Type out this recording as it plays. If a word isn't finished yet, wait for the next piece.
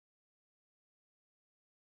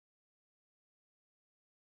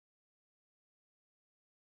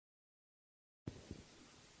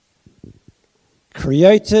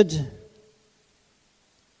created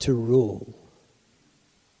to rule.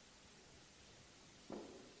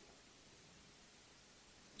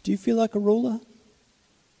 Do you feel like a ruler?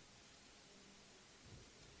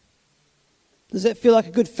 Does that feel like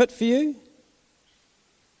a good fit for you?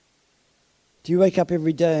 Do you wake up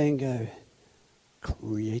every day and go,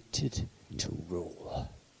 created to rule?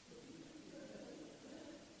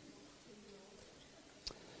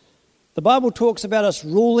 The Bible talks about us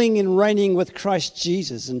ruling and reigning with Christ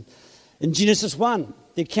Jesus. And in Genesis 1,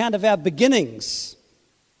 the account of our beginnings,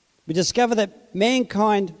 we discover that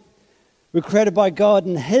mankind were created by God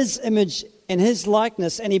in His image and His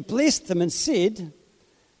likeness, and He blessed them and said,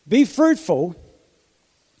 be fruitful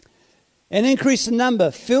and increase in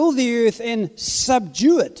number, fill the earth and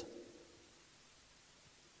subdue it.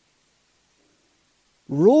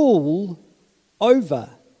 Rule over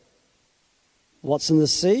what's in the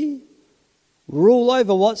sea, rule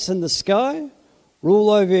over what's in the sky, rule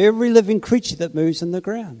over every living creature that moves in the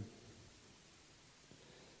ground.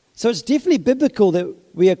 So it's definitely biblical that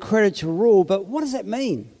we are created to rule, but what does that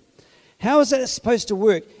mean? How is that supposed to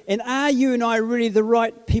work? And are you and I really the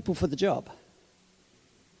right people for the job?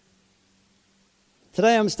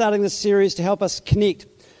 Today I'm starting this series to help us connect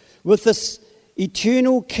with this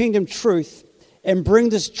eternal kingdom truth and bring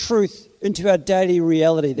this truth into our daily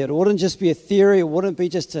reality. That it wouldn't just be a theory, it wouldn't be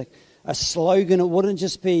just a slogan, it wouldn't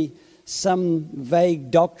just be some vague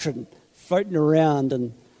doctrine floating around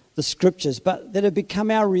in the scriptures, but that it become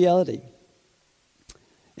our reality.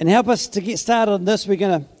 And help us to get started on this, we're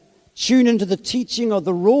going to tune into the teaching of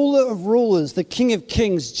the ruler of rulers, the King of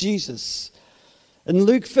Kings, Jesus. In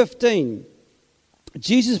Luke 15,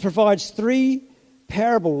 Jesus provides 3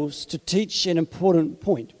 parables to teach an important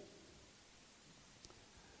point.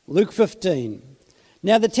 Luke 15.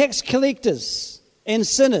 Now the tax collectors and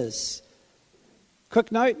sinners,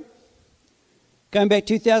 quick note, going back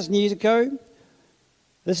 2,000 years ago,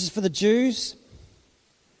 this is for the Jews.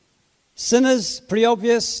 Sinners, pretty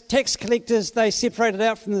obvious. Tax collectors, they separated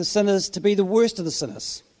out from the sinners to be the worst of the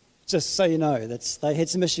sinners. Just so you know, they had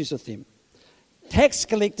some issues with them. Tax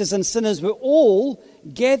collectors and sinners were all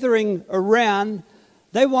gathering around.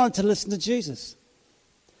 They wanted to listen to Jesus.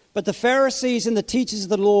 But the Pharisees and the teachers of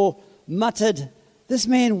the law muttered, this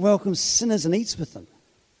man welcomes sinners and eats with them.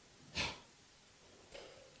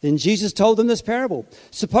 Then Jesus told them this parable.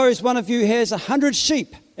 Suppose one of you has 100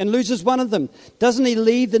 sheep and loses one of them. Doesn't he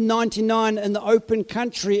leave the 99 in the open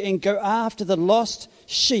country and go after the lost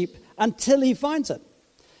sheep until he finds it?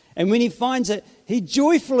 And when he finds it, he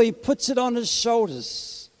joyfully puts it on his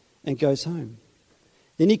shoulders and goes home.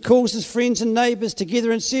 Then he calls his friends and neighbors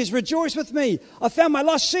together and says, rejoice with me, I found my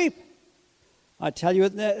lost sheep. I tell you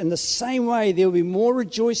that in the same way, there will be more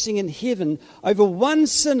rejoicing in heaven over one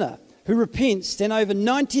sinner who repents than over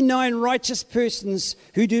 99 righteous persons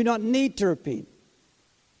who do not need to repent.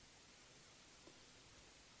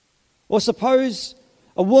 Or suppose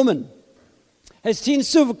a woman has 10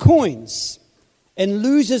 silver coins and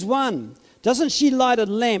loses one. Doesn't she light a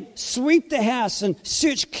lamp, sweep the house, and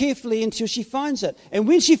search carefully until she finds it? And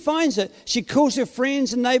when she finds it, she calls her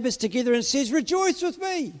friends and neighbors together and says, rejoice with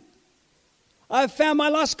me, I have found my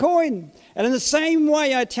lost coin. And in the same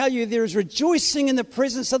way, I tell you, there is rejoicing in the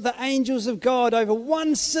presence of the angels of God over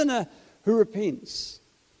one sinner who repents.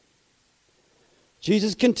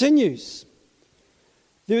 Jesus continues.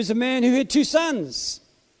 There was a man who had 2 sons.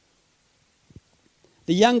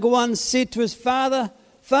 The younger one said to his father,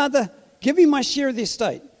 Father, give me my share of the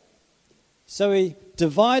estate. So he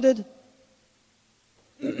divided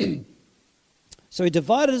his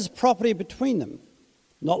property between them.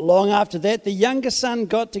 Not long after that, the younger son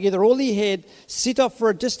got together all he had, set off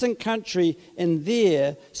for a distant country, and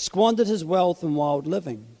there squandered his wealth in wild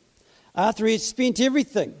living. After he had spent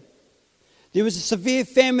everything, there was a severe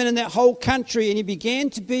famine in that whole country, and he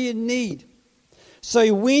began to be in need. So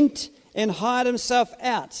he went and hired himself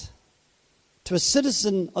out to a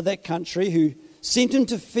citizen of that country who sent him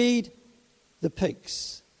to feed the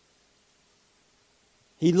pigs.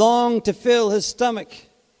 He longed to fill his stomach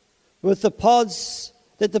with the pods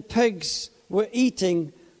that the pigs were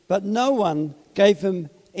eating, but no one gave him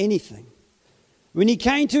anything. When he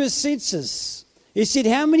came to his senses, he said,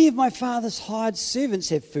 how many of my father's hired servants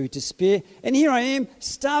have food to spare? And here I am,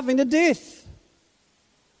 starving to death.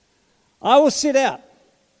 I will set out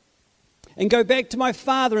and go back to my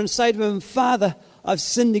father and say to him, Father, I've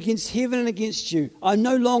sinned against heaven and against you. I'm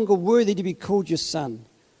no longer worthy to be called your son.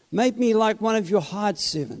 Make me like one of your hired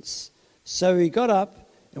servants. So he got up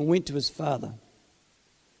and went to his father.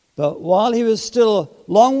 But while he was still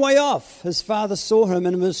a long way off, his father saw him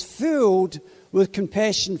and was filled with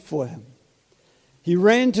compassion for him. He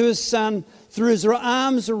ran to his son, threw his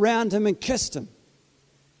arms around him and kissed him.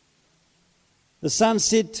 The son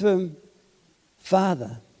said to him,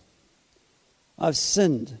 "Father, I've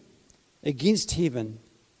sinned against heaven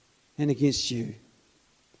and against you.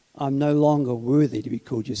 I'm no longer worthy to be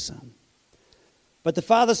called your son." But the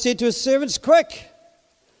father said to his servants, "Quick,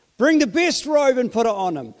 bring the best robe and put it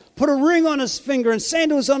on him. Put a ring on his finger and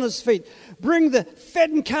sandals on his feet. Bring the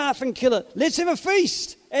fattened calf and kill it. Let's have a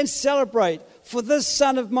feast and celebrate. For this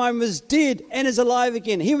son of mine was dead and is alive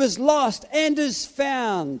again. He was lost and is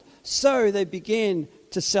found." So they began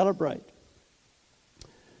to celebrate.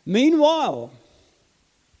 Meanwhile,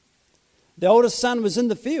 the oldest son was in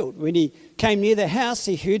the field. When he came near the house,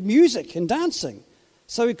 he heard music and dancing.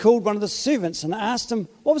 So he called one of the servants and asked him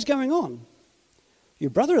what was going on. "Your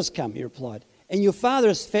brother has come," he replied, "and your father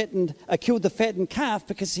has killed the fattened calf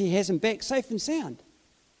because he has him back safe and sound."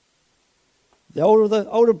 The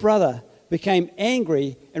older brother became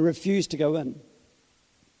angry and refused to go in.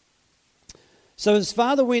 So his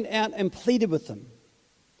father went out and pleaded with him.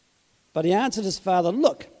 But he answered his father,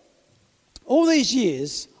 "Look, all these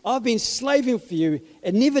years I've been slaving for you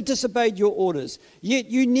and never disobeyed your orders. Yet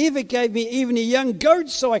you never gave me even a young goat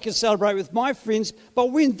so I could celebrate with my friends.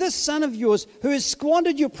 But when this son of yours, who has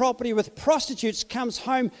squandered your property with prostitutes, comes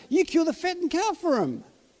home, you kill the fattened calf for him."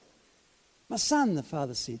 "My son," the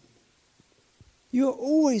father said, "you are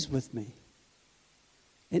always with me,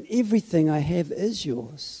 and everything I have is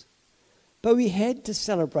yours. But we had to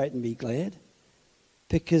celebrate and be glad,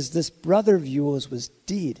 because this brother of yours was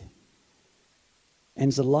dead and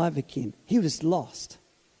is alive again. He was lost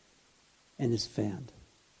and is found."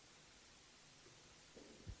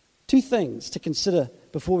 Two things to consider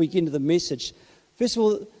before we get into the message. First of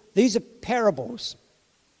all, these are parables.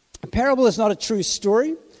 A parable is not a true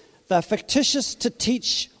story. They're fictitious to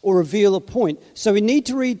teach or reveal a point. So we need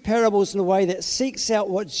to read parables in a way that seeks out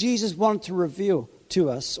what Jesus wanted to reveal to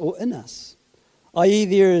us or in us. I.e.,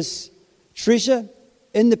 there is treasure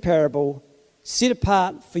in the parable set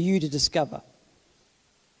apart for you to discover.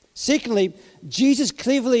 Secondly, Jesus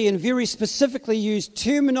cleverly and very specifically used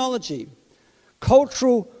terminology,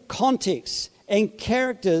 cultural context, and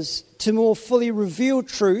characters to more fully reveal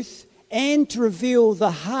truth and to reveal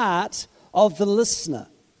the heart of the listener,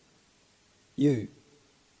 you.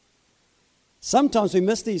 Sometimes we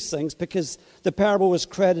miss these things because the parable was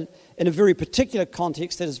created in a very particular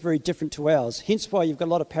context that is very different to ours. Hence why you've got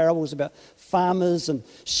a lot of parables about farmers and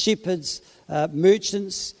shepherds,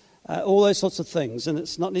 merchants, all those sorts of things. And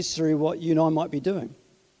it's not necessarily what you and I might be doing.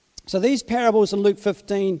 So these parables in Luke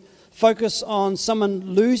 15 focus on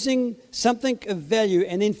someone losing something of value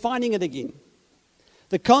and then finding it again.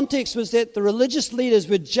 The context was that the religious leaders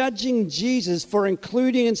were judging Jesus for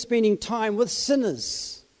including and spending time with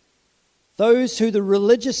sinners, those who the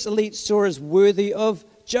religious elite saw as worthy of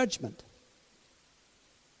judgment.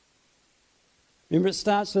 Remember, it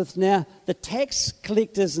starts with now the tax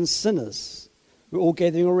collectors and sinners were all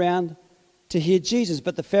gathering around to hear Jesus.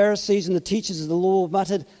 But the Pharisees and the teachers of the law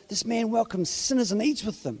muttered, "This man welcomes sinners and eats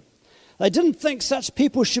with them." They didn't think such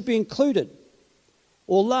people should be included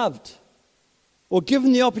or loved or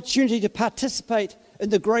given the opportunity to participate in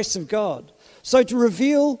the grace of God. So to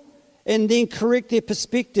reveal and then correct their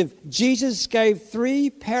perspective, Jesus gave 3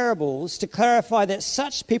 parables to clarify that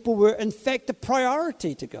such people were in fact a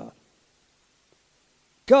priority to God.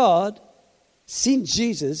 God sent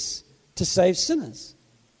Jesus to save sinners.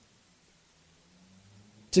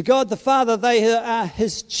 To God the Father, they are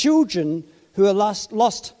his children who are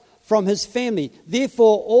lost from his family.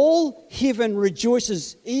 Therefore, all heaven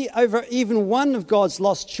rejoices over even one of God's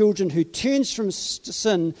lost children who turns from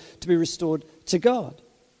sin to be restored to God.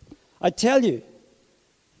 I tell you,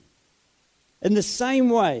 in the same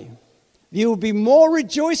way, there will be more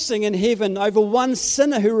rejoicing in heaven over one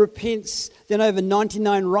sinner who repents than over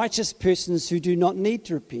 99 righteous persons who do not need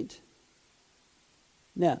to repent.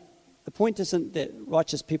 Now, the point isn't that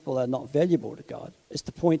righteous people are not valuable to God. It's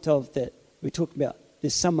the point of that we're talking about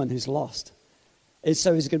there's someone who's lost. And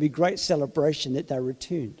so there's going to be great celebration that they're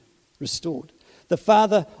returned, restored. The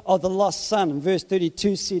father of the lost son, in verse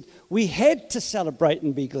 32, said, "We had to celebrate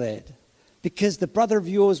and be glad because the brother of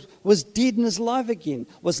yours was dead and is alive again,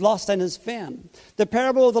 was lost and is found." The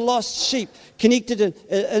parable of the lost sheep connected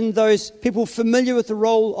in those people familiar with the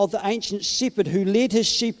role of the ancient shepherd who led his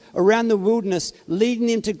sheep around the wilderness, leading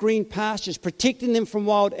them to green pastures, protecting them from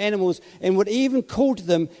wild animals, and would even call to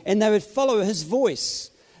them and they would follow his voice.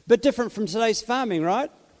 A bit different from today's farming,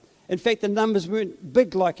 right? In fact, the numbers weren't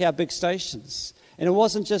big like our big stations. And it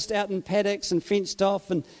wasn't just out in paddocks and fenced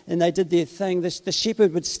off and they did their thing. The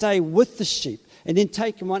shepherd would stay with the sheep and then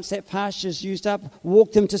take them once that pasture is used up,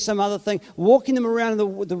 walk them to some other thing, walking them around the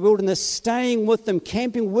wilderness, staying with them,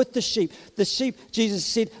 camping with the sheep. The sheep, Jesus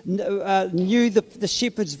said, knew the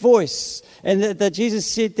shepherd's voice, and that Jesus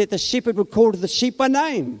said that the shepherd would call to the sheep by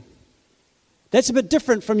name. That's a bit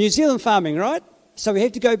different from New Zealand farming, right? So we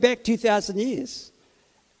have to go back 2,000 years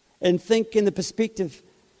and think in the perspective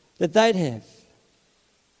that they'd have.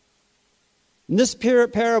 In this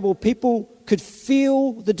parable, people could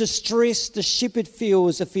feel the distress the shepherd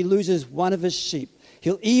feels if he loses one of his sheep.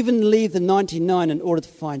 He'll even leave the 99 in order to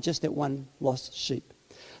find just that one lost sheep.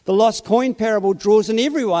 The lost coin parable draws in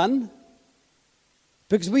everyone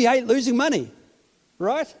because we hate losing money,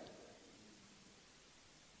 right?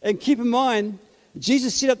 And keep in mind,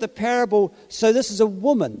 Jesus set up the parable so this is a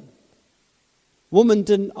woman. Woman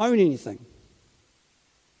didn't own anything.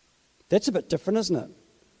 That's a bit different, isn't it?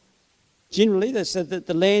 Generally, they said that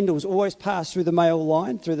the land was always passed through the male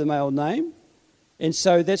line, through the male name. And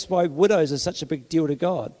so that's why widows are such a big deal to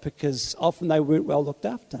God, because often they weren't well looked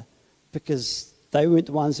after, because they weren't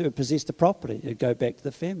the ones that would possess the property. It would go back to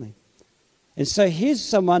the family. And so here's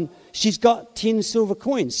someone, she's got 10 silver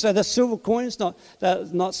coins. So the silver coins, they're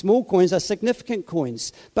not small coins, they're significant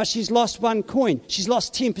coins. But she's lost one coin. She's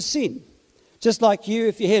lost 10%. Just like you,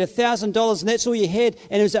 if you had $1,000 and that's all you had,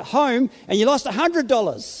 and it was at home, and you lost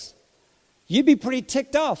 $100. You'd be pretty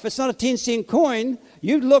ticked off. It's not a 10-cent coin.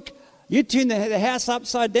 You'd turn the house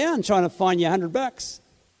upside down trying to find you $100.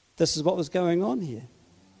 This is what was going on here.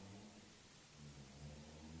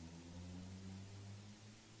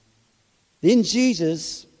 Then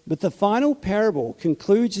Jesus, with the final parable,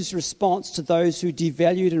 concludes his response to those who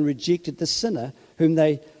devalued and rejected the sinner, whom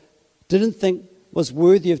they didn't think was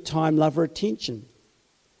worthy of time, love, or attention.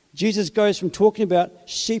 Jesus goes from talking about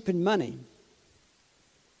sheep and money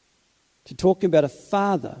to talking about a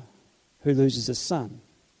father who loses a son.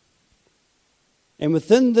 And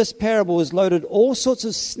within this parable is loaded all sorts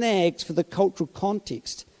of snags for the cultural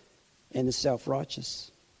context and the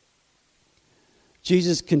self-righteous.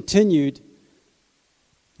 Jesus continued,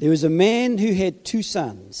 there was a man who had 2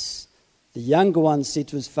 sons. The younger one said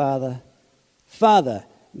to his father, "Father,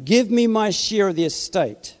 give me my share of the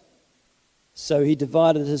estate." So he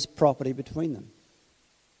divided his property between them.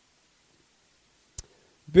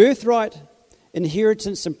 Birthright,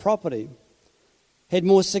 inheritance, and property had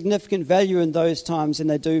more significant value in those times than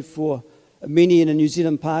they do for many in a New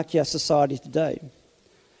Zealand Pākehā society today.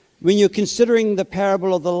 When you're considering the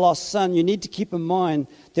parable of the lost son, you need to keep in mind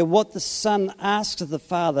that what the son asks of the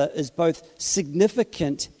father is both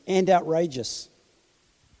significant and outrageous.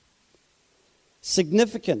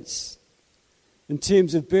 Significance in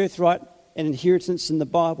terms of birthright and inheritance in the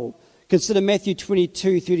Bible. Consider Matthew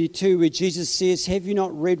 22:32, where Jesus says, "Have you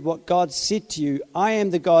not read what God said to you? I am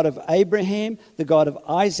the God of Abraham, the God of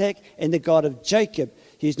Isaac, and the God of Jacob.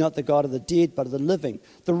 He is not the God of the dead, but of the living."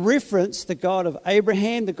 The reference, the God of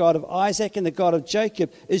Abraham, the God of Isaac, and the God of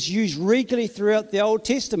Jacob, is used regularly throughout the Old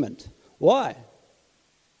Testament. Why?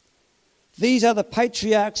 These are the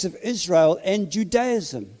patriarchs of Israel and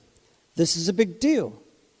Judaism. This is a big deal.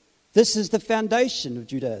 This is the foundation of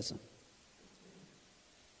Judaism.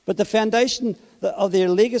 But the foundation of their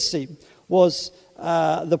legacy was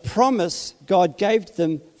the promise God gave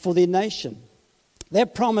them for their nation.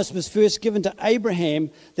 That promise was first given to Abraham,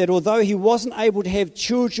 that although he wasn't able to have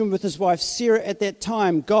children with his wife Sarah at that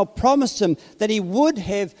time, God promised him that he would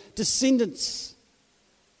have descendants.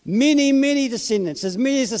 Many, many descendants, as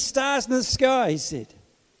many as the stars in the sky, he said.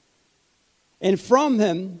 And from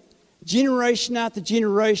him, generation after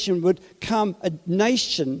generation would come a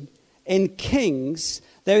nation and kings.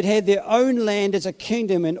 They would have their own land as a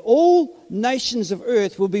kingdom, and all nations of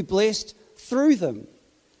earth will be blessed through them.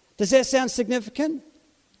 Does that sound significant?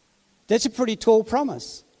 That's a pretty tall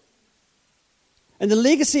promise. And the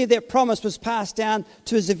legacy of that promise was passed down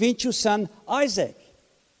to his eventual son, Isaac.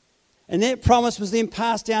 And that promise was then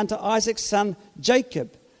passed down to Isaac's son,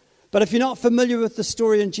 Jacob. But if you're not familiar with the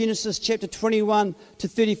story in Genesis chapter 21 to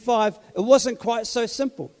 35, it wasn't quite so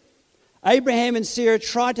simple. Abraham and Sarah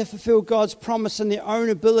tried to fulfill God's promise in their own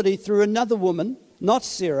ability through another woman, not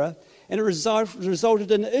Sarah, and it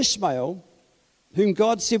resulted in Ishmael, whom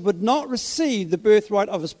God said would not receive the birthright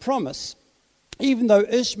of his promise, even though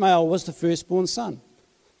Ishmael was the firstborn son.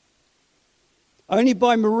 Only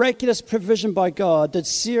by miraculous provision by God did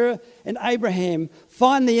Sarah and Abraham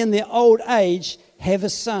finally in their old age have a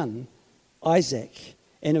son, Isaac.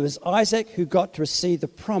 And it was Isaac who got to receive the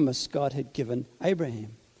promise God had given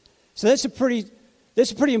Abraham. So that's a pretty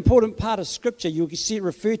important part of Scripture. You'll see it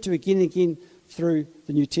referred to again and again through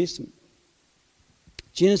the New Testament.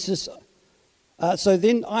 So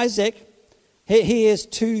then Isaac He has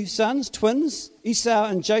two sons, twins, Esau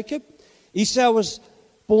and Jacob. Esau was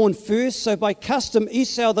born first, so by custom,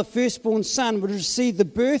 Esau, the firstborn son, would receive the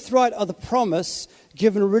birthright of the promise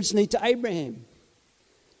given originally to Abraham.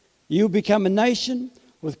 You will become a nation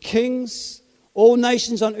with kings. All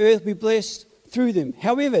nations on earth will be blessed through them.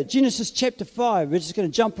 However, Genesis chapter 5, we're just going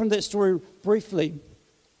to jump into that story briefly.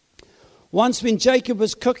 Once when Jacob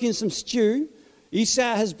was cooking some stew,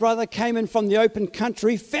 Esau, his brother, came in from the open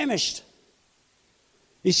country, famished.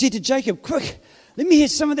 He said to Jacob, "Quick, let me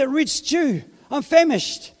have some of that red stew. I'm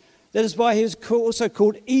famished." That is why he was also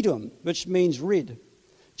called Edom, which means red.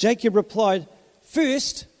 Jacob replied,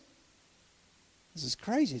 "First," this is a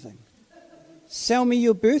crazy thing, "sell me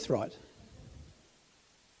your birthright."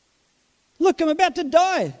 "Look, I'm about to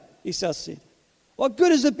die," Esau said. "What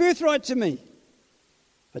good is the birthright to me?"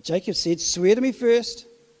 But Jacob said, "Swear to me first."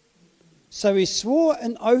 So he swore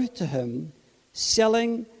an oath to him,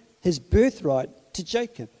 selling his birthright to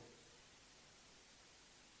Jacob.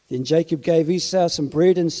 Then Jacob gave Esau some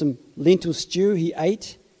bread and some lentil stew. He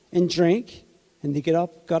ate and drank, and he got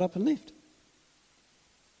up and left.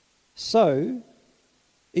 So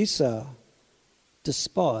Esau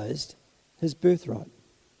despised his birthright.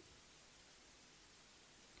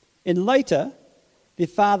 And later, their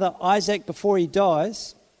father Isaac, before he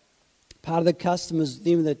dies, part of the custom is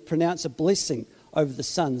them that pronounce a blessing over the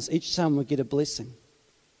sons. Each son would get a blessing.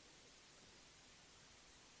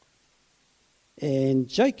 And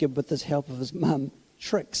Jacob, with the help of his mum,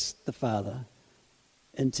 tricks the father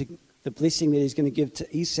into the blessing that he's going to give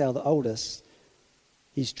to Esau, the oldest.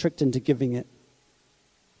 He's tricked into giving it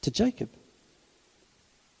to Jacob.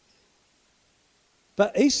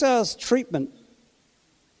 But Esau's treatment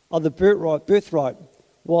of the birthright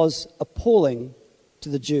was appalling to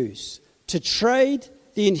the Jews. To trade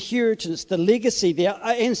the inheritance, the legacy, the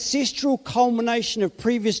ancestral culmination of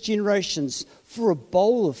previous generations for a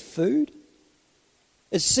bowl of food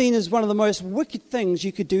is seen as one of the most wicked things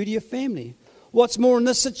you could do to your family. What's more, in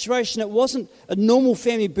this situation, it wasn't a normal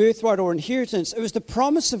family birthright or inheritance. It was the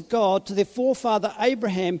promise of God to their forefather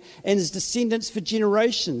Abraham and his descendants for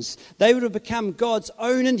generations. They would have become God's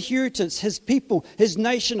own inheritance, his people, his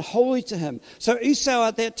nation, holy to him. So Esau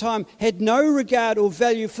at that time had no regard or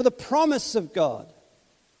value for the promise of God.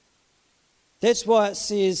 That's why it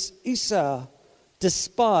says Esau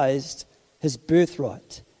despised his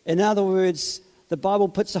birthright. In other words, the Bible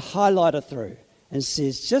puts a highlighter through and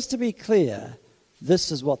says, just to be clear,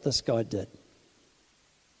 this is what this guy did.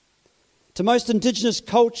 To most indigenous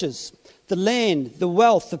cultures, the land, the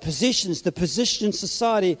wealth, the possessions, the position in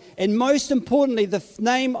society, and most importantly, the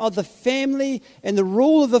name of the family and the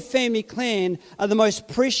rule of a family clan are the most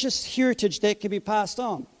precious heritage that can be passed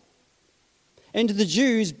on. And to the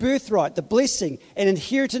Jews, birthright, the blessing and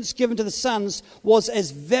inheritance given to the sons was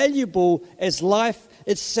as valuable as life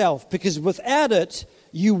itself, because without it,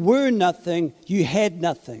 you were nothing, you had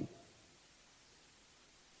nothing.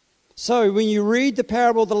 So when you read the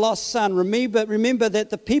parable of the lost son, remember that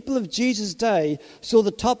the people of Jesus' day saw the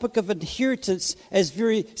topic of inheritance as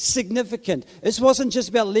very significant. This wasn't just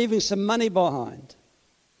about leaving some money behind.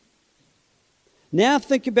 Now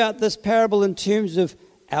think about this parable in terms of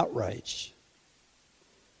outrage.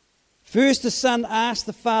 First, the son asked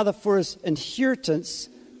the father for his inheritance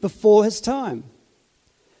before his time.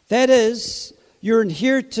 That is, your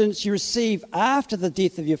inheritance you receive after the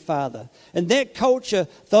death of your father. In that culture,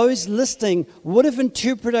 those listening would have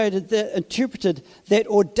interpreted that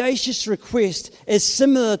audacious request as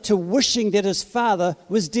similar to wishing that his father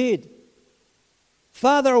was dead.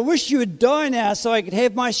 "Father, I wish you would die now so I could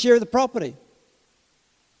have my share of the property."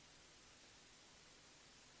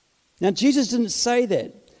 Now, Jesus didn't say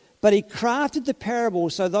that, but he crafted the parable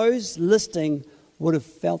so those listening would have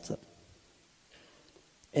felt it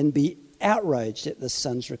and be outraged at the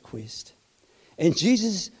son's request. And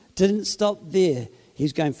Jesus didn't stop there. He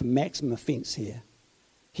was going for maximum offense here.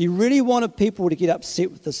 He really wanted people to get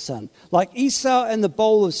upset with the son. Like Esau and the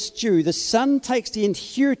bowl of stew, the son takes the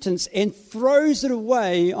inheritance and throws it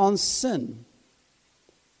away on sin.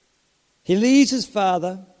 He leaves his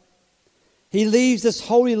father. He leaves this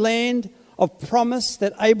holy land of promise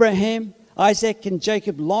that Abraham, Isaac, and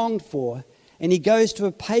Jacob longed for. And he goes to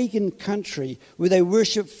a pagan country where they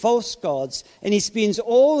worship false gods. And he spends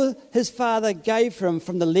all his father gave him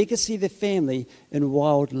from the legacy of the family in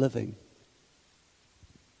wild living.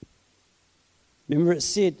 Remember it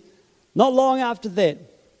said, not long after that,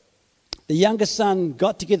 the younger son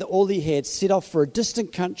got together all he had, set off for a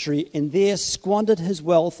distant country, and there squandered his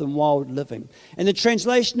wealth in wild living. And the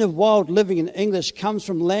translation of wild living in English comes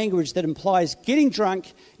from language that implies getting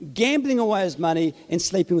drunk, gambling away his money, and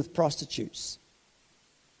sleeping with prostitutes.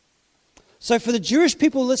 So for the Jewish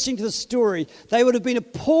people listening to the story, they would have been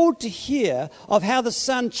appalled to hear of how the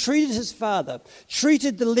son treated his father,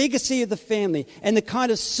 treated the legacy of the family, and the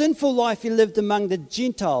kind of sinful life he lived among the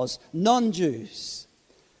Gentiles, non-Jews.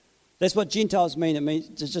 That's what Gentiles mean. It means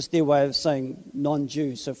it's just their way of saying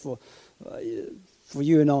non-Jews. So for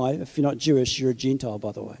you and I, if you're not Jewish, you're a Gentile,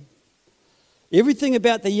 by the way. Everything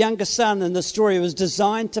about the younger son in the story was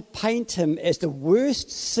designed to paint him as the worst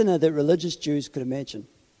sinner that religious Jews could imagine.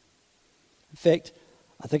 In fact,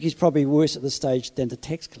 I think he's probably worse at this stage than the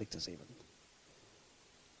tax collectors even.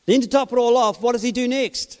 Then to top it all off, what does he do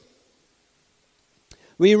next?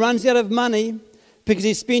 When he runs out of money because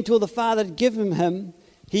he spent all the father had given him,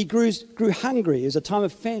 he grew hungry. It was a time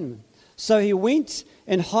of famine. So he went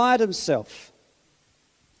and hired himself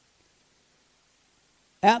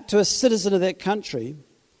out to a citizen of that country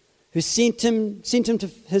who sent him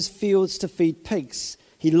to his fields to feed pigs.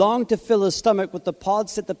 He longed to fill his stomach with the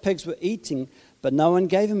pods that the pigs were eating, but no one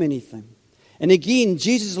gave him anything. And again,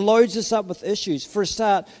 Jesus loads us up with issues. For a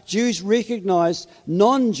start, Jews recognized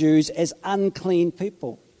non-Jews as unclean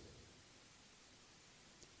people.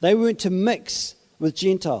 They weren't to mix with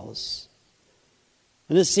Gentiles.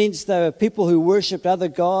 In a sense, they were people who worshipped other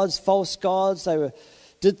gods, false gods. They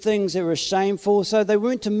did things that were shameful, so they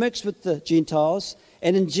weren't to mix with the Gentiles.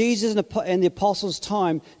 And in Jesus and the apostles'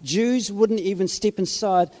 time, Jews wouldn't even step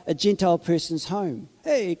inside a Gentile person's home.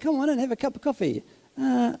 Hey, come on and have a cup of coffee.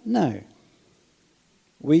 No.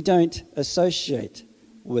 We don't associate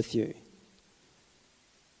with you.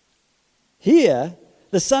 Here,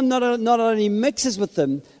 the son not only mixes with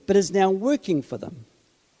them, but is now working for them.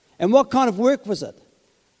 And what kind of work was it?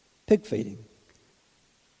 Pig feeding.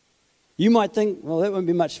 You might think, well, that wouldn't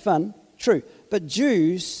be much fun. True. But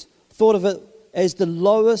Jews thought of it as the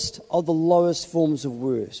lowest of the lowest forms of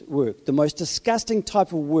work, the most disgusting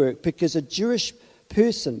type of work, because a Jewish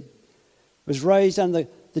person was raised under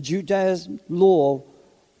the Judaism law,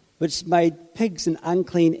 which made pigs an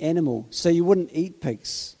unclean animal. So you wouldn't eat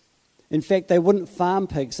pigs. In fact, they wouldn't farm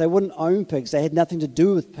pigs. They wouldn't own pigs. They had nothing to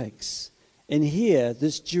do with pigs. And here,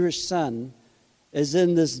 this Jewish son is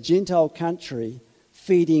in this Gentile country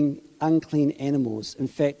feeding unclean animals. In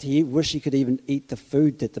fact, he wished he could even eat the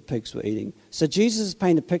food that the pigs were eating. So Jesus is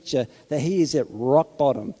painting a picture that he is at rock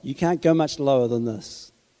bottom. You can't go much lower than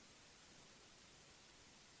this.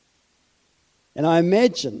 And I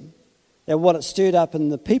imagine that what it stirred up in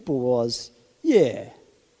the people was, yeah,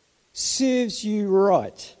 serves you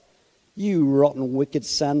right. You rotten, wicked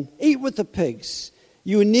son, eat with the pigs.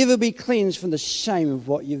 You will never be cleansed from the shame of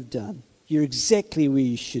what you've done. You're exactly where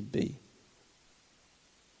you should be.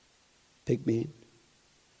 Pig man.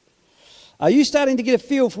 Are you starting to get a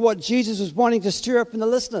feel for what Jesus was wanting to stir up in the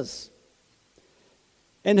listeners?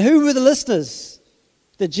 And who were the listeners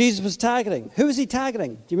that Jesus was targeting? Who was he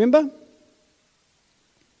targeting? Do you remember?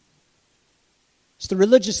 It's the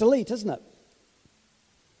religious elite, isn't it?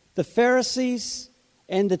 The Pharisees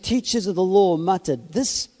and the teachers of the law muttered,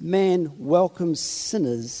 "This man welcomes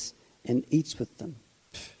sinners and eats with them."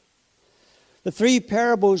 The three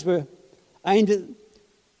parables were aimed at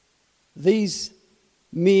these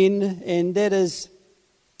men, and that is,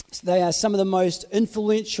 they are some of the most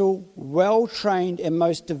influential, well-trained, and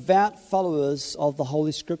most devout followers of the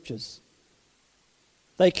Holy Scriptures.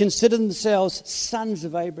 They consider themselves sons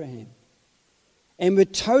of Abraham and were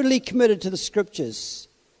totally committed to the Scriptures,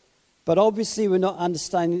 but obviously were not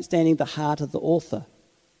understanding the heart of the author.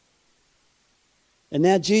 And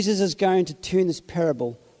now Jesus is going to turn this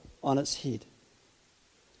parable on its head.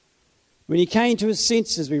 When he came to his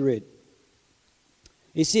senses, we read,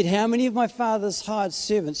 he said, "How many of my father's hired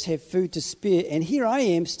servants have food to spare, and here I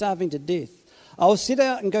am starving to death? I will set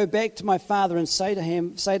out and go back to my father and say to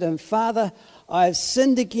him, 'Father, I have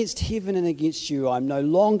sinned against heaven and against you. I am no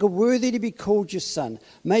longer worthy to be called your son.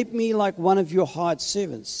 Make me like one of your hired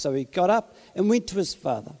servants.' So he got up and went to his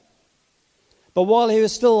father. But while he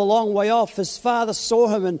was still a long way off, his father saw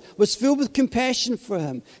him and was filled with compassion for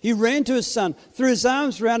him. He ran to his son, threw his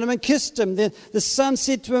arms around him and kissed him. Then the son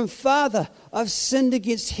said to him, 'Father, I've sinned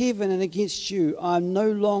against heaven and against you. I am no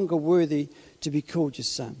longer worthy to be called your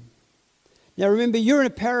son.'" Now remember, you're in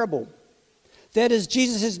a parable. That is,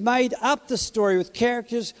 Jesus has made up the story with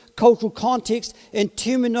characters, cultural context, and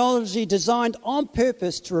terminology designed on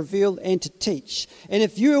purpose to reveal and to teach. And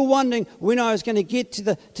if you were wondering when I was going to get to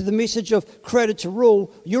the message of created to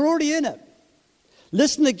rule, you're already in it.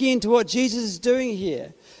 Listen again to what Jesus is doing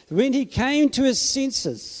here. When he came to his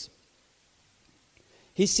senses,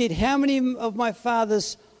 he said, "How many of my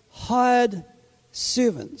father's hired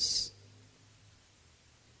servants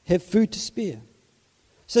have food to spare?"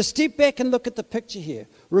 So step back and look at the picture here.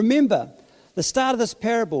 Remember, the start of this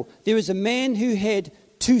parable, there was a man who had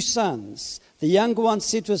 2 sons. The younger one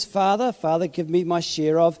said to his father, "Father, give me my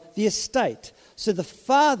share of the estate." So the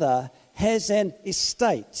father has an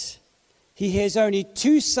estate. He has only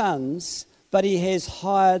 2 sons, but he has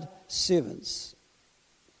hired servants.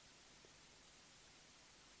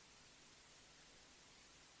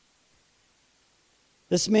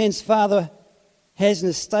 This man's father has an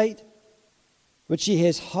estate which he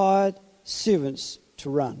has hired servants to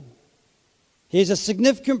run. He has a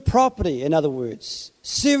significant property, in other words,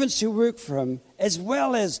 servants who work for him, as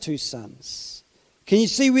well as 2 sons. Can you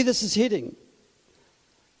see where this is heading?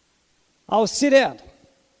 I'll set out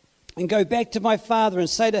and go back to my father and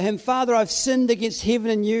say to him, "Father, I've sinned against heaven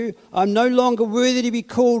and you. I'm no longer worthy to be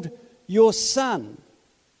called your son.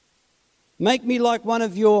 Make me like one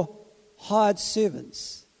of your hired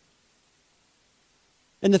servants."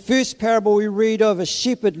 In the first parable, we read of a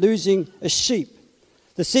shepherd losing a sheep.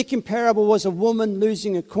 The second parable was a woman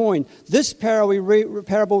losing a coin. This parable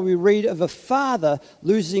we read of a father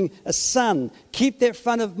losing a son. Keep that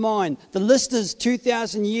front of mind. The listeners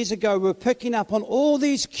 2,000 years ago were picking up on all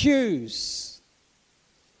these cues.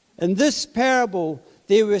 In this parable,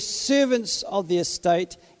 there were servants of the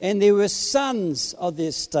estate and there were sons of the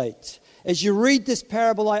estate. As you read this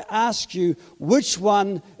parable, I ask you, which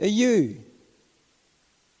one are you?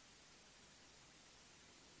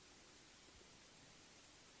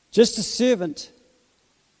 Just a servant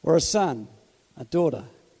or a son, a daughter?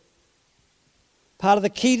 Part of the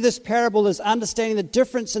key to this parable is understanding the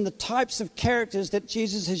difference in the types of characters that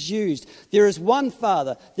Jesus has used. There is one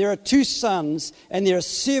father, there are 2 sons, and there are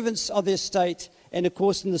servants of the estate. And of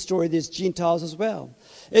course, in the story, there's Gentiles as well.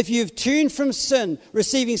 If you've turned from sin,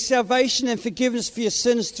 receiving salvation and forgiveness for your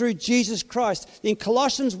sins through Jesus Christ, then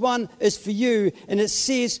Colossians 1 is for you, and it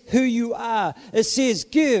says who you are. It says,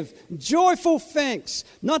 give joyful thanks,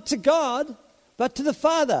 not to God, but to the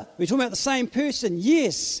Father. We're talking about the same person,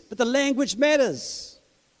 yes, but the language matters.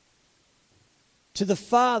 To the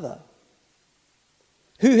Father,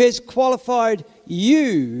 who has qualified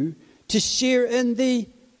you to share in the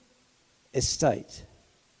estate,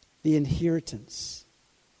 the inheritance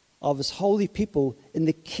of his holy people in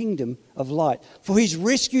the kingdom of light. For he's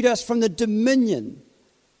rescued us from the dominion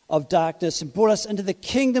of darkness and brought us into the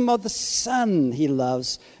kingdom of the Son he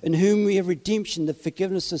loves, in whom we have redemption, the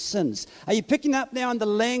forgiveness of sins. Are you picking up now on the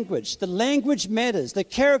language? The language matters. The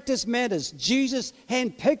characters matters. Jesus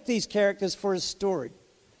handpicked these characters for his story.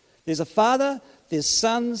 There's a father, there's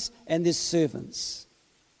sons, and there's servants.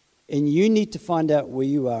 And you need to find out where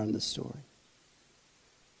you are in the story.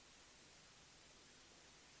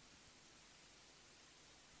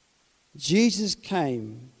 Jesus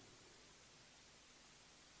came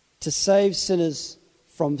to save sinners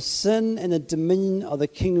from sin and the dominion of the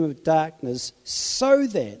kingdom of darkness, so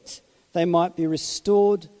that they might be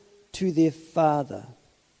restored to their Father.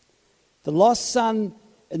 The lost son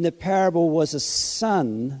in the parable was a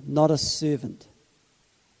son, not a servant.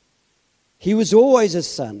 He was always a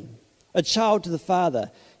son, a child to the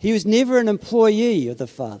Father. He was never an employee of the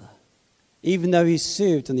Father, even though he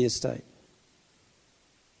served in the estate.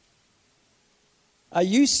 Are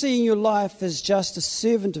you seeing your life as just a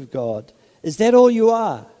servant of God? Is that all you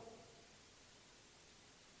are?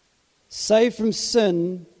 Saved from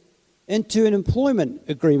sin into an employment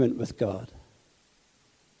agreement with God,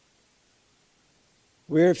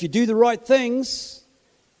 where if you do the right things,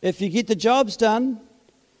 if you get the jobs done,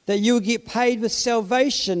 that you will get paid with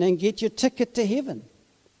salvation and get your ticket to heaven.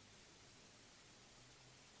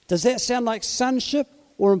 Does that sound like sonship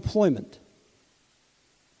or employment?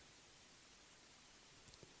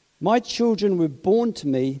 My children were born to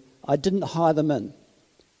me. I didn't hire them in.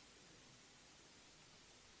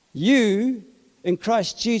 You, in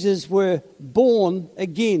Christ Jesus, were born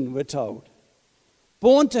again, we're told.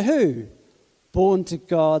 Born to who? Born to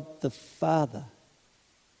God the Father.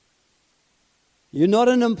 You're not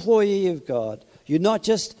an employee of God. You're not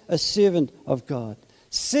just a servant of God.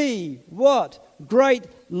 See what great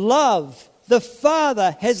love the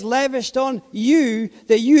Father has lavished on you,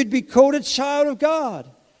 that you'd be called a child of God.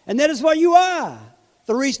 And that is what you are.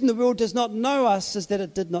 The reason the world does not know us is that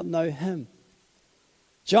it did not know him.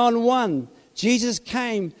 John 1, Jesus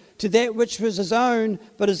came to that which was his own,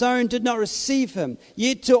 but his own did not receive him.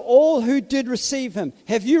 Yet to all who did receive him,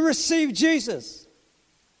 have you received Jesus?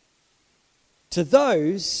 To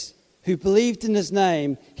those who believed in his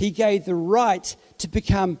name, he gave the right to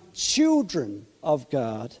become children of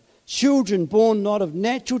God. Children born not of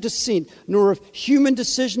natural descent, nor of human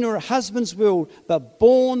decision or a husband's will, but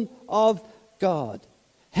born of God.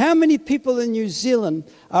 How many people in New Zealand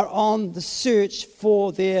are on the search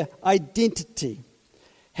for their identity?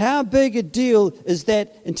 How big a deal is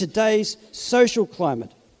that in today's social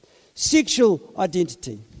climate? Sexual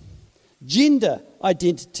identity, gender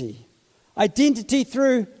identity, identity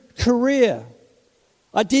through career,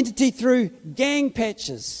 identity through gang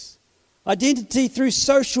patches, identity through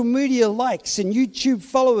social media likes and YouTube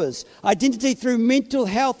followers, identity through mental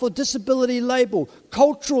health or disability label,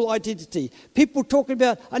 cultural identity. People talking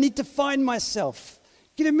about, I need to find myself.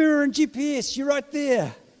 Get a mirror and GPS, you're right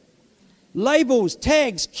there. Labels,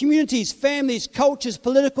 tags, communities, families, cultures,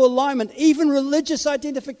 political alignment, even religious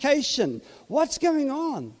identification. What's going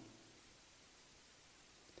on?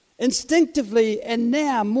 Instinctively, and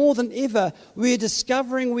now more than ever, we are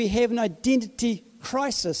discovering we have an identity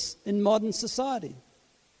crisis in modern society.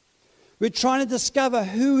 We're trying to discover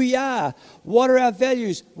who we are, what are our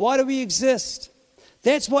values, why do we exist?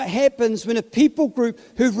 That's what happens when a people group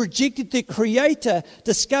who've rejected their Creator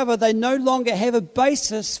discover they no longer have a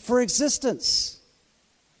basis for existence.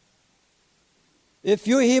 If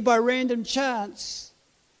you're here by random chance,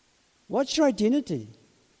 what's your identity?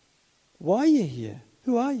 Why are you here?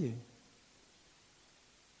 Who are you?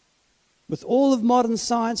 With all of modern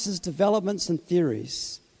science's developments and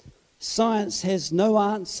theories, science has no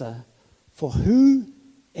answer for who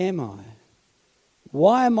am I?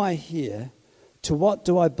 Why am I here? To what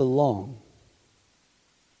do I belong?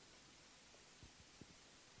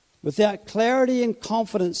 Without clarity and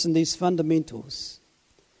confidence in these fundamentals,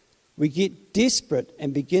 we get desperate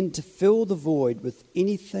and begin to fill the void with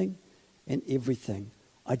anything and everything.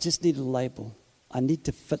 I just need a label. I need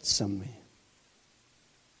to fit somewhere.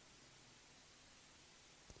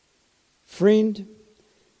 Friend,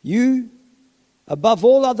 you, above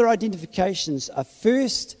all other identifications, are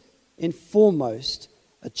first and foremost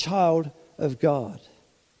a child of God.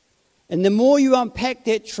 And the more you unpack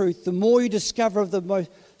that truth, the more you discover of the most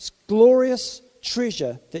glorious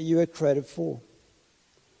treasure that you are created for.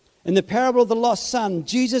 In the parable of the lost son,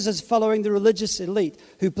 Jesus is following the religious elite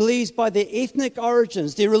who believes by their ethnic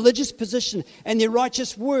origins, their religious position, and their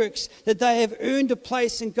righteous works that they have earned a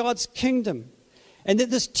place in God's kingdom. And that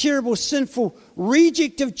this terrible, sinful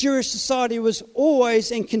reject of Jewish society was always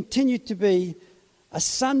and continued to be a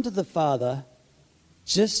son to the Father,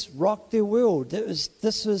 just rocked their world.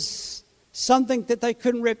 This was something that they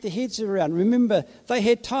couldn't wrap their heads around. Remember, they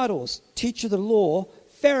had titles, teacher of the law,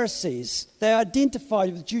 Pharisees. They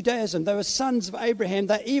identified with Judaism. They were sons of Abraham.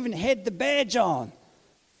 They even had the badge on.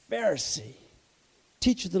 Pharisee,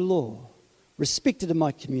 teacher of the law, respected in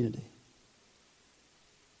my community.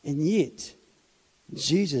 And yet,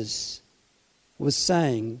 Jesus was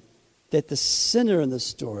saying that the sinner in the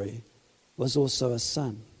story was also a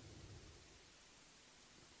son.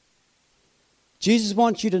 Jesus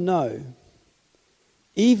wants you to know,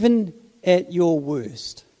 even at your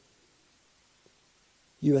worst,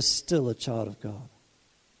 you are still a child of God.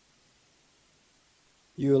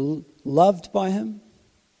 You are loved by Him,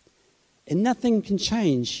 and nothing can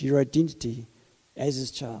change your identity as His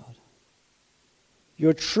child.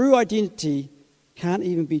 Your true identity can't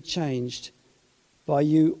even be changed by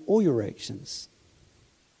you or your actions.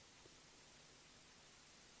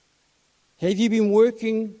 Have you been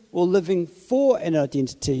working or living for an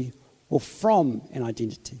identity or from an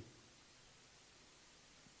identity?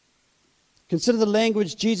 Consider the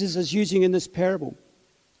language Jesus is using in this parable.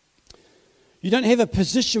 You don't have a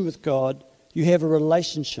position with God, you have a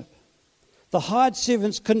relationship. The hired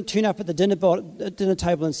servants couldn't turn up at the dinner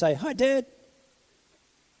table and say, "Hi, Dad."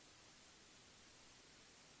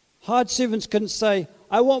 Hired servants couldn't say,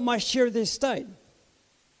 "I want my share of the estate."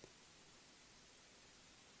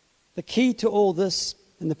 The key to all this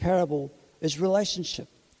in the parable is relationship.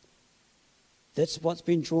 That's what's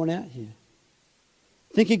been drawn out here.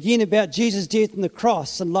 Think again about Jesus' death on the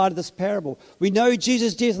cross in light of this parable. We know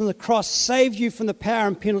Jesus' death on the cross saved you from the power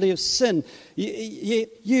and penalty of sin.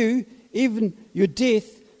 You, even your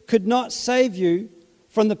death, could not save you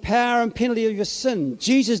from the power and penalty of your sin.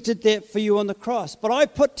 Jesus did that for you on the cross. But I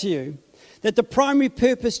put to you that the primary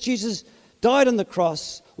purpose Jesus died on the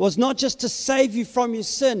cross was not just to save you from your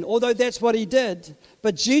sin, although that's what He did,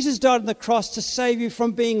 but Jesus died on the cross to save you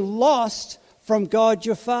from being lost from God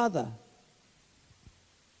your Father.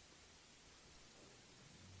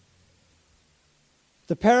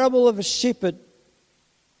 The parable of a shepherd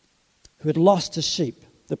who had lost a sheep,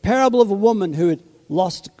 the parable of a woman who had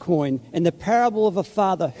lost a coin, and the parable of a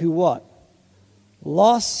father who what?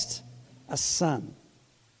 Lost a son.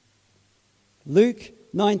 Luke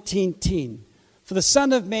 19:10. For the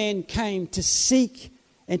Son of Man came to seek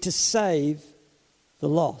and to save the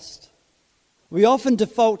lost. We often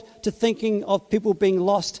default to thinking of people being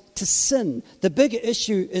lost to sin. The bigger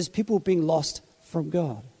issue is people being lost from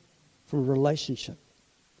God, from a relationship.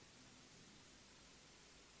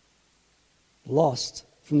 lost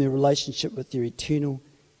from their relationship with their eternal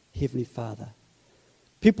Heavenly Father.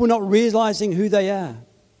 People not realizing who they are,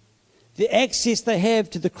 the access they have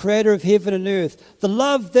to the Creator of heaven and earth, the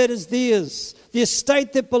love that is theirs, the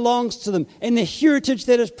estate that belongs to them, and the heritage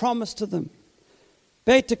that is promised to them.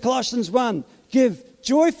 Back to Colossians 1, give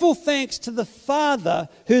joyful thanks to the Father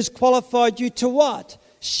who has qualified you to what?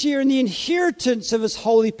 Share in the inheritance of His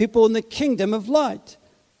holy people in the kingdom of light.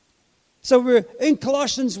 So we're in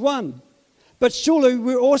Colossians 1. But surely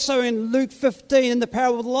we're also in Luke 15 in the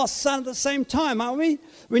parable of the lost son at the same time, aren't we?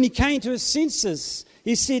 When He came to His senses,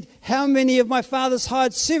 He said, how many of my Father's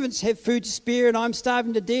hired servants have food to spare and I'm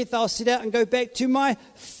starving to death? I'll sit out and go back to my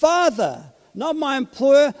Father. Not my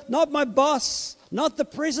employer, not my boss, not the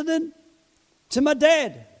president, to my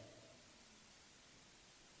dad.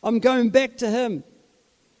 I'm going back to Him.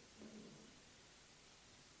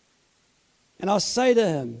 And I'll say to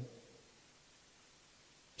Him,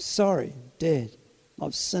 sorry, Dad,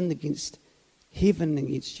 I've sinned against heaven and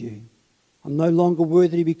against you. I'm no longer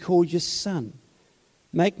worthy to be called your son.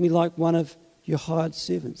 Make me like one of your hired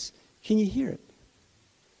servants. Can you hear it?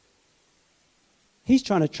 He's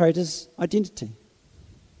trying to trade his identity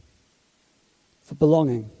for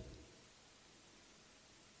belonging.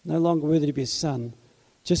 No longer worthy to be a son.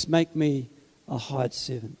 Just make me a hired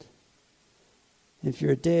servant. And if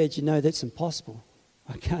you're a dad, you know that's impossible.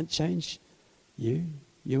 I can't change you.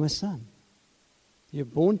 You're my son. You're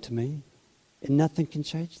born to me, and nothing can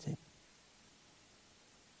change that.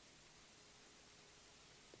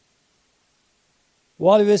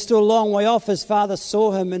 While he was still a long way off, his father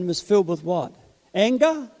saw him and was filled with what?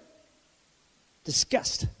 Anger?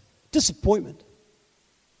 Disgust? Disappointment?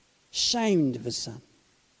 Shamed of his son?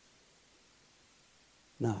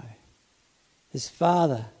 No. His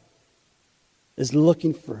father is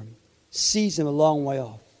looking for him, sees him a long way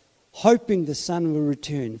off, hoping the son will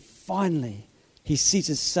return. Finally, he sees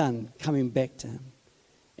his son coming back to him.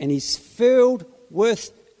 And he's filled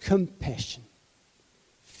with compassion.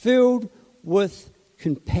 Filled with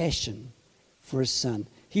compassion for his son.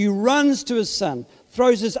 He runs to his son,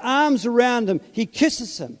 throws his arms around him, he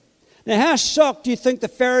kisses him. Now, how shocked do you think the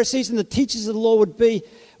Pharisees and the teachers of the law would be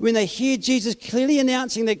when they hear Jesus clearly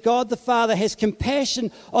announcing that God the Father has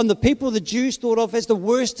compassion on the people the Jews thought of as the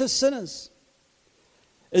worst of sinners?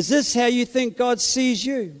 Is this how you think God sees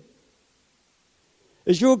you?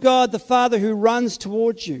 Is your God the Father who runs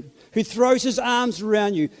towards you, who throws his arms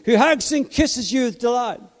around you, who hugs and kisses you with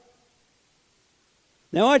delight?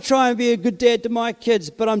 Now, I try and be a good dad to my kids,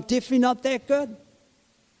 but I'm definitely not that good.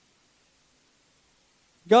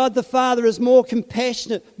 God the Father is more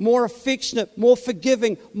compassionate, more affectionate, more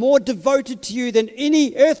forgiving, more devoted to you than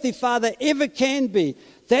any earthly father ever can be.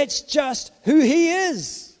 That's just who He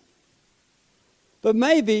is. But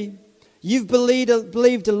maybe you've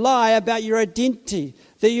believed a lie about your identity,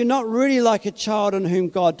 that you're not really like a child in whom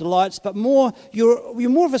God delights, but you're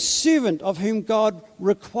more of a servant of whom God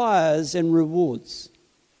requires and rewards.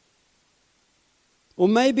 Or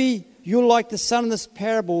maybe you're like the son in this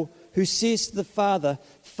parable who says to the father,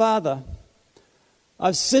 Father,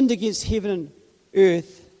 I've sinned against heaven and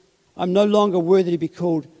earth. I'm no longer worthy to be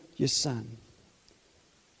called your son.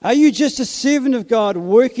 Are you just a servant of God,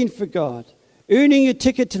 working for God, earning your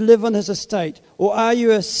ticket to live on His estate? Or are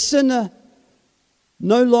you a sinner,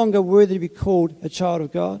 no longer worthy to be called a child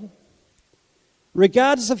of God?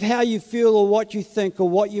 Regardless of how you feel or what you think or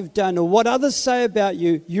what you've done or what others say about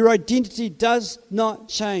you, your identity does not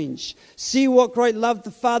change. See what great love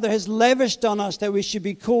the Father has lavished on us, that we should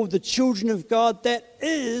be called the children of God. That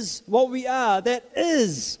is what we are. That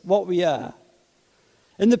is what we are.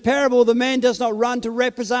 In the parable, the man does not run to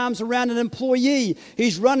wrap his arms around an employee.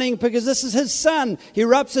 He's running because this is his son. He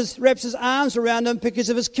wraps his arms around him because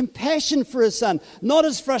of his compassion for his son, not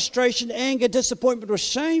his frustration, anger, disappointment, or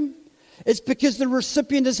shame. It's because the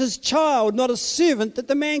recipient is his child, not a servant, that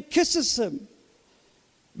the man kisses him.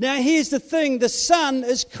 Now, here's the thing. The son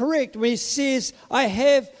is correct when he says, I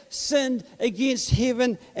have sinned against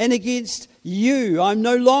heaven and against you. I'm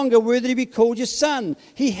no longer worthy to be called your son.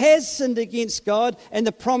 He has sinned against God and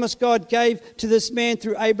the promise God gave to this man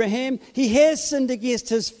through Abraham. He has sinned against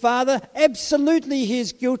his father. Absolutely, he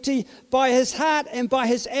is guilty. By his heart and by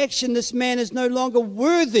his action, this man is no longer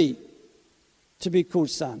worthy to be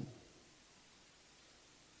called son.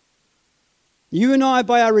 You and I,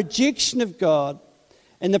 by our rejection of God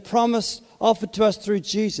and the promise offered to us through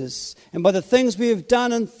Jesus, and by the things we have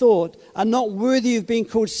done and thought, are not worthy of being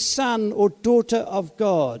called son or daughter of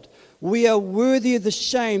God. We are worthy of the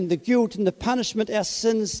shame, the guilt, and the punishment our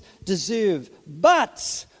sins deserve.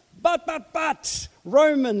 But,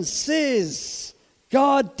 Romans says,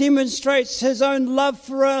 God demonstrates his own love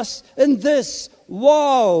for us in this: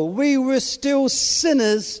 while we were still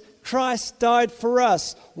sinners, Christ died for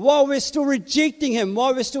us. While we're still rejecting him,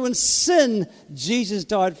 while we're still in sin, Jesus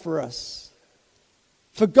died for us.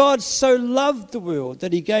 For God so loved the world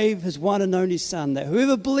that he gave his one and only Son, that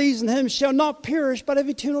whoever believes in him shall not perish but have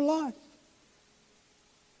eternal life.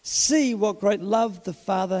 See what great love the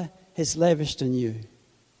Father has lavished in you.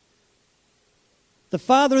 The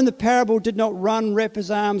father in the parable did not run, wrap his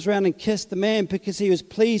arms around and kiss the man because he was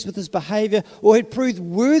pleased with his behavior or had proved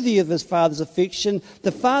worthy of his father's affection.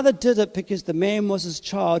 The father did it because the man was his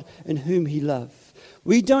child in whom he loved.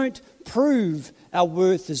 We don't prove our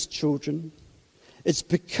worth as children. It's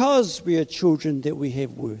because we are children that we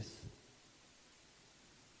have worth.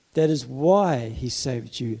 That is why he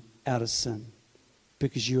saved you out of sin,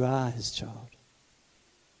 because you are his child.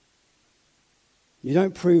 You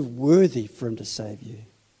don't prove worthy for him to save you.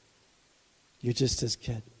 You're just his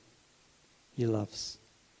kid. He loves.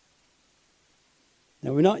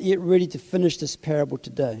 Now, we're not yet ready to finish this parable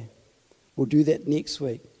today. We'll do that next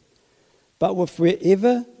week. But if we're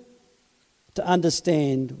ever to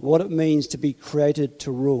understand what it means to be created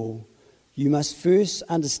to rule, you must first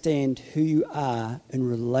understand who you are in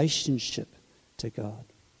relationship to God.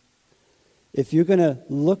 If you're going to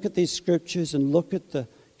look at these scriptures and look at the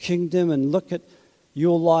kingdom and look at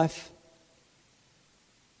your life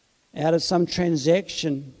out of some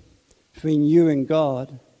transaction between you and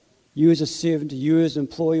God, you as a servant, you as an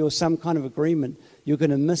employee, or some kind of agreement, you're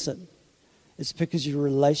going to miss it. It's because you're a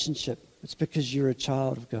relationship. It's because you're a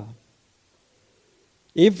child of God.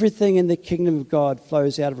 Everything in the kingdom of God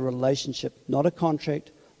flows out of a relationship, not a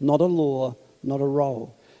contract, not a law, not a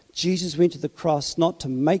role. Jesus went to the cross not to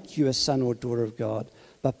make you a son or daughter of God,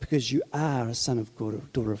 but because you are a son of God or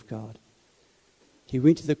daughter of God. He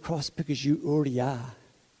went to the cross because you already are.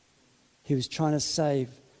 He was trying to save,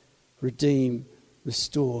 redeem,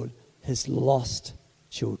 restore his lost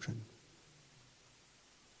children.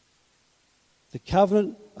 The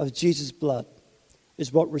covenant of Jesus' blood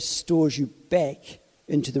is what restores you back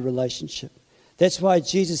into the relationship. That's why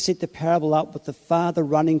Jesus set the parable up with the father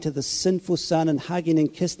running to the sinful son and hugging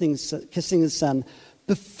and kissing his son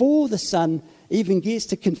before the son even gets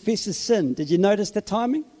to confess his sin. Did you notice the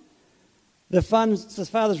timing? The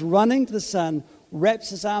father's running to the son, wraps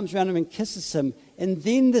his arms around him and kisses him, and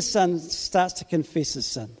then the son starts to confess his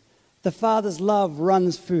sin. The father's love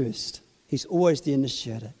runs first. He's always the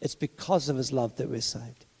initiator. It's because of his love that we're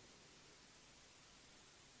saved.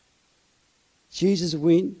 Jesus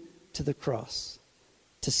went to the cross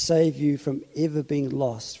to save you from ever being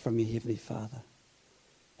lost from your Heavenly Father.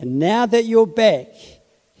 And now that you're back,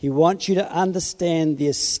 he wants you to understand the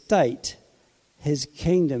estate, his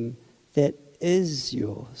kingdom, that is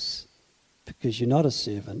yours, because you're not a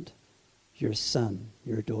servant, you're a son,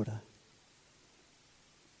 you're a daughter.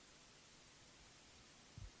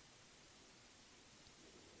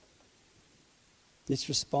 Let's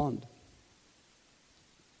respond.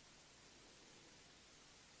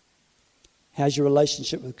 How's your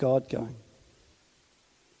relationship with God going?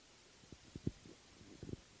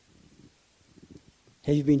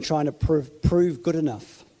 Have you been trying to prove good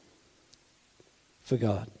enough for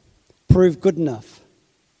God? Prove good enough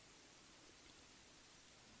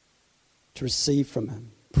to receive from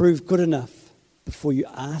him. Prove good enough before you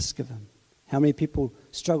ask of him. How many people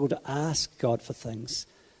struggle to ask God for things,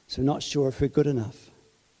 so we're not sure if we're good enough?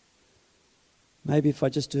 Maybe if I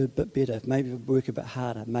just do a bit better, maybe if I work a bit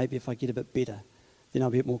harder, maybe if I get a bit better, then I'll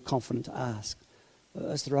be more confident to ask. But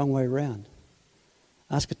that's the wrong way around.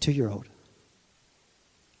 Ask a 2-year-old.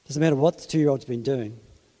 Doesn't matter what the 2-year-old's been doing.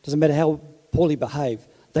 Doesn't matter how poorly behaved.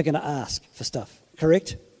 They're going to ask for stuff,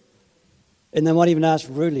 correct? And they might even ask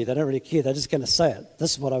rudely. They don't really care. They're just going to say it.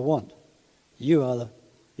 This is what I want. You're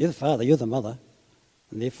the father, you're the mother,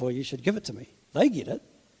 and therefore you should give it to me. They get it.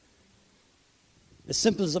 As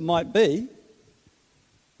simple as it might be,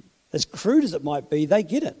 as crude as it might be, they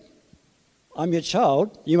get it. I'm your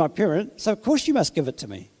child, you're my parent, so of course you must give it to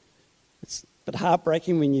me. It's a bit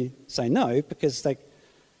heartbreaking when you say no, because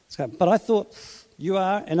but I thought you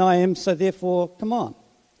are and I am, so therefore, come on.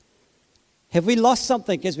 Have we lost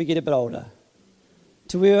something as we get a bit older?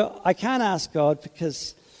 To where I can't ask God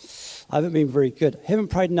because I haven't been very good. I haven't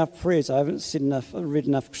prayed enough prayers. I haven't read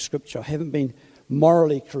enough scripture. I haven't been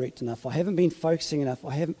morally correct enough. I haven't been focusing enough.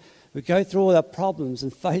 We go through all our problems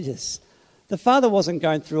and failures. The father wasn't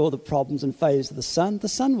going through all the problems and failures of the son. The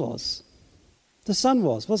son was. The son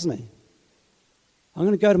was, wasn't he? I'm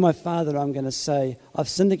going to go to my father and I'm going to say, I've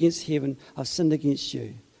sinned against heaven. I've sinned against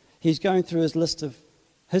you. He's going through his list of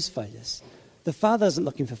his failures. The Father isn't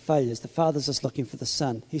looking for failures. The Father's just looking for the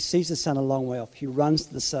Son. He sees the Son a long way off. He runs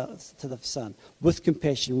to the Son with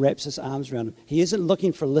compassion, wraps his arms around him. He isn't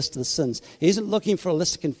looking for a list of the sins. He isn't looking for a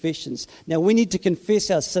list of confessions. Now, we need to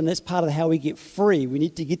confess our sin. That's part of how we get free. We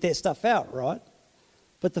need to get that stuff out, right?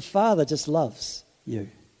 But the Father just loves you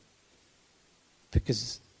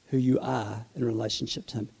because who you are in relationship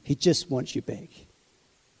to him. He just wants you back.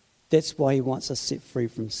 That's why he wants us set free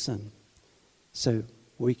from sin, so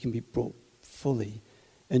we can be brought fully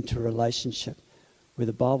into a relationship where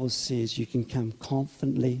the Bible says you can come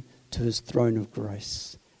confidently to his throne of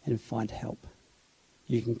grace and find help.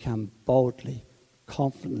 You can come boldly,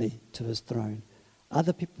 confidently to his throne.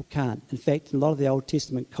 Other people can't. In fact, in a lot of the Old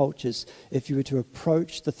Testament cultures, if you were to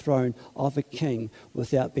approach the throne of a king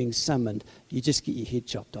without being summoned, you just get your head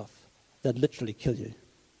chopped off. They'd literally kill you.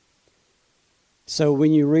 So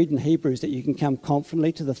when you read in Hebrews that you can come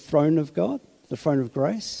confidently to the throne of God, the throne of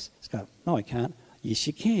grace, it's go, no, I can't. Yes,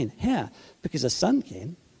 you can. How? Because a son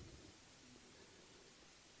can.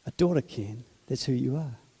 A daughter can. That's who you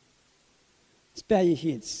are. Let's bow your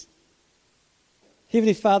heads.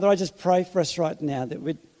 Heavenly Father, I just pray for us right now that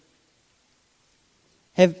we'd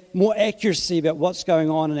have more accuracy about what's going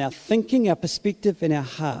on in our thinking, our perspective, and our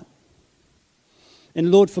heart.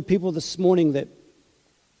 And Lord, for people this morning that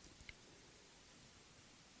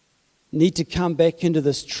need to come back into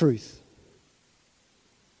this truth,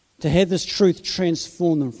 to have this truth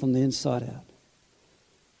transform them from the inside out.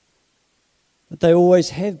 That they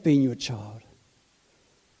always have been your child,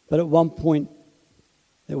 but at one point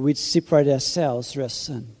that we'd separate ourselves through our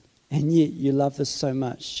sin. And yet you love us so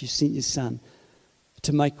much, you sent your Son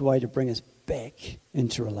to make a way to bring us back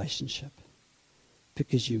into relationship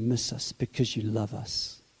because you miss us, because you love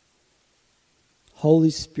us.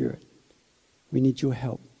 Holy Spirit, we need your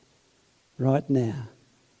help right now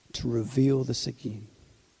to reveal this again.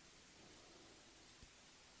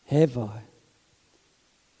 Have I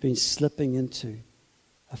been slipping into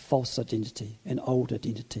a false identity, an old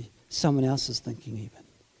identity, someone else's thinking even,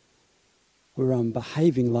 where I'm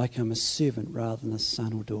behaving like I'm a servant rather than a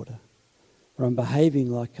son or daughter, where I'm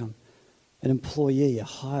behaving like I'm an employee, a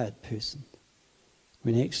hired person,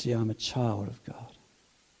 when actually I'm a child of God?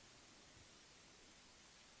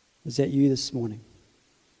 Is that you this morning?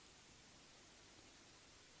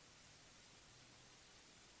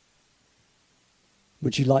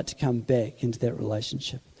 Would you like to come back into that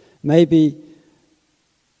relationship? Maybe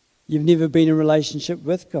you've never been in a relationship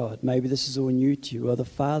with God. Maybe this is all new to you, or the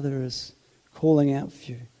Father is calling out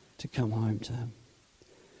for you to come home to him.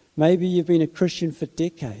 Maybe you've been a Christian for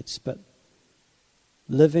decades, but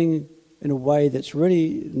living in a way that's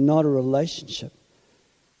really not a relationship,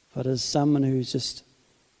 but as someone who's just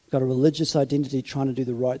got a religious identity trying to do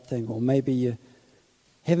the right thing. Or maybe you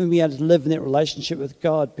haven't been able to live in that relationship with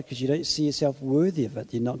God because you don't see yourself worthy of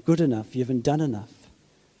it. You're not good enough. You haven't done enough.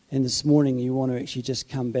 And this morning you want to actually just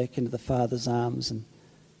come back into the Father's arms and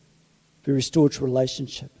be restored to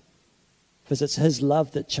relationship. Because it's his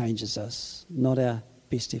love that changes us, not our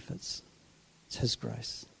best efforts. It's his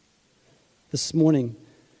grace. This morning,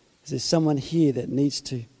 is there someone here that needs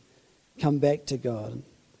to come back to God and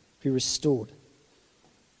be restored?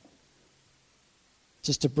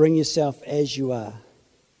 Just to bring yourself as you are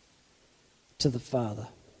to the Father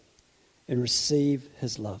and receive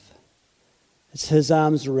his love. It's his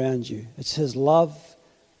arms around you. It's his love.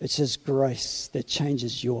 It's his grace that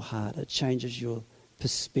changes your heart. It changes your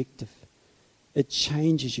perspective. It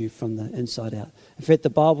changes you from the inside out. In fact, the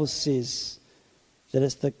Bible says that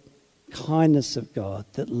it's the kindness of God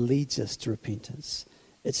that leads us to repentance.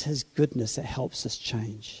 It's his goodness that helps us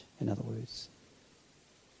change, in other words.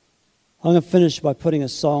 I'm going to finish by putting a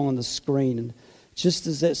song on the screen, and just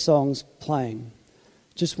as that song's playing,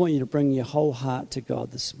 just want you to bring your whole heart to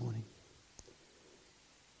God this morning.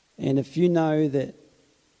 And if you know that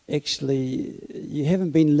actually you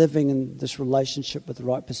haven't been living in this relationship with the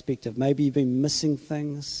right perspective, maybe you've been missing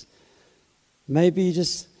things, maybe you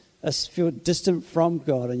just feel distant from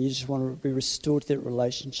God and you just want to be restored to that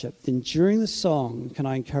relationship, then during the song, can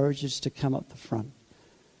I encourage you just to come up the front?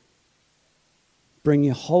 Bring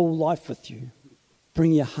your whole life with you.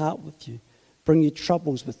 Bring your heart with you. Bring your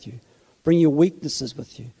troubles with you. Bring your weaknesses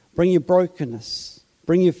with you. Bring your brokenness.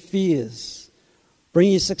 Bring your fears.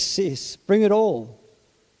 Bring your success. Bring it all.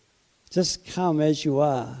 Just come as you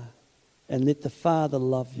are and let the Father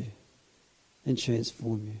love you and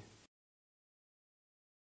transform you.